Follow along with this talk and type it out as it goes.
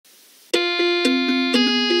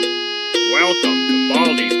Welcome to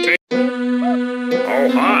Baldi's Oh,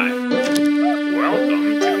 hi.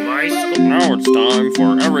 Welcome to my school. Now it's time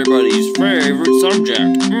for everybody's favorite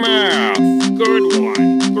subject, math. Good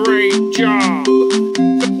one. Great job.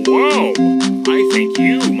 Whoa, I think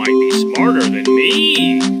you might be smarter than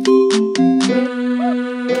me.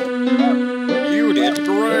 You did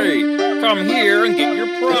great. Come here and get your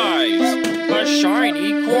prize, a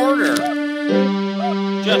shiny quarter.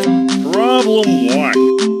 Just Problem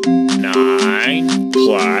 1. 9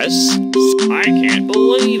 plus... I can't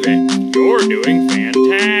believe it. You're doing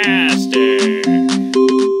fantastic.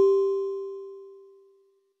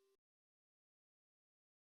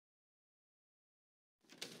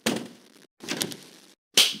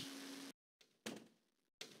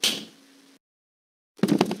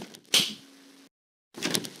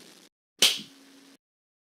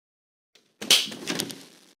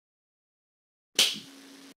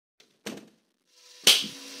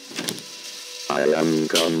 I am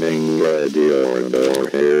coming at your door,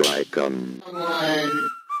 here I come.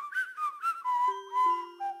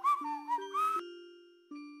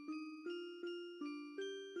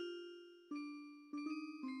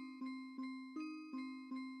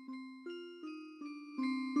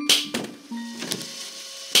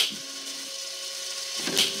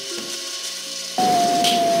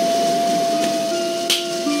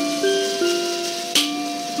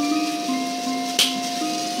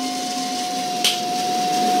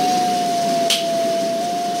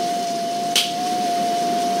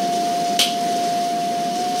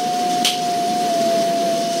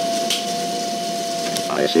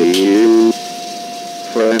 I see you,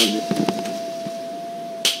 friend.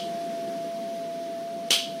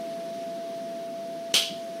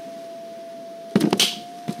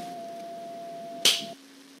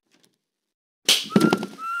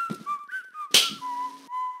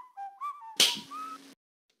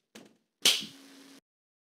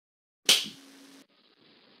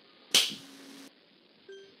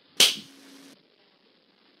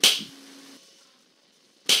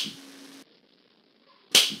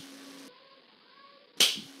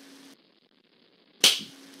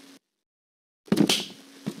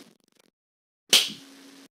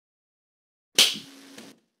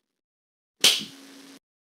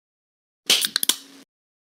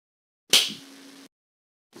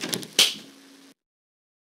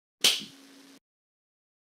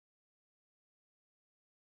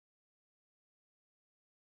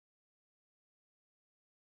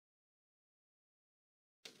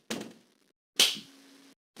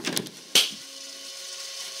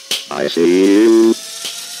 I see you,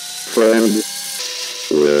 friend.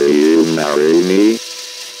 Will you marry me?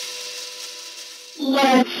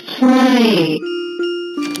 Let's play.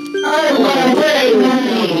 I want to play with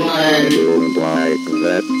someone. I don't like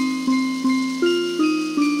that.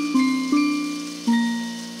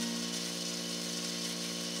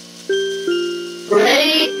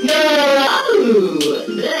 Ready? Go!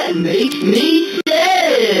 That makes me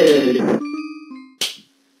sad.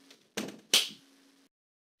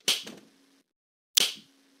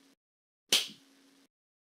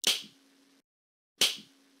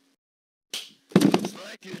 looks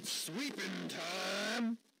like it's sweeping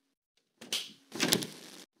time.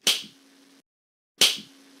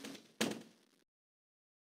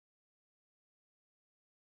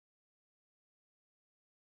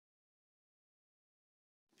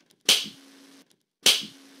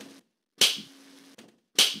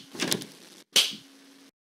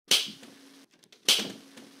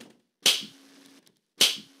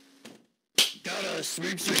 Gotta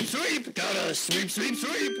sweep, sweep, sweep! Gotta sweep, sweep,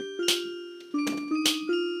 sweep!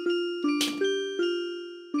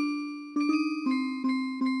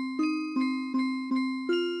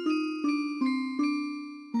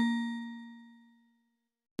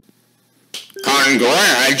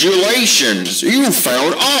 Congratulations! You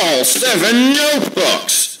found all 7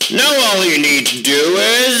 notebooks! Now all you need to do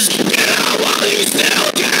is... get out while you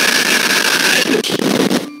still can!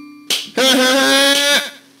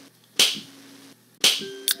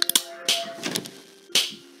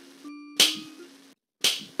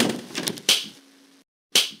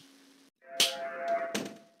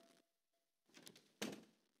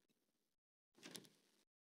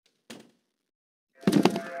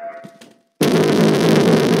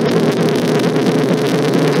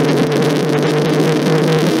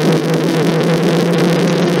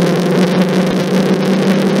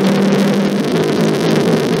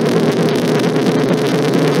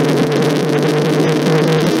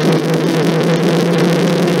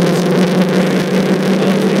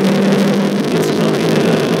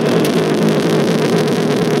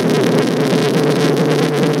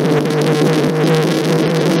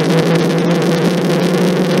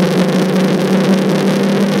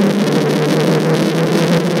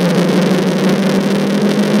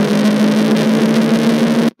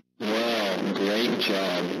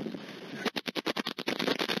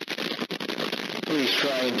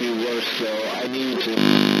 try and do worse, though. I need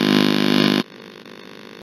to...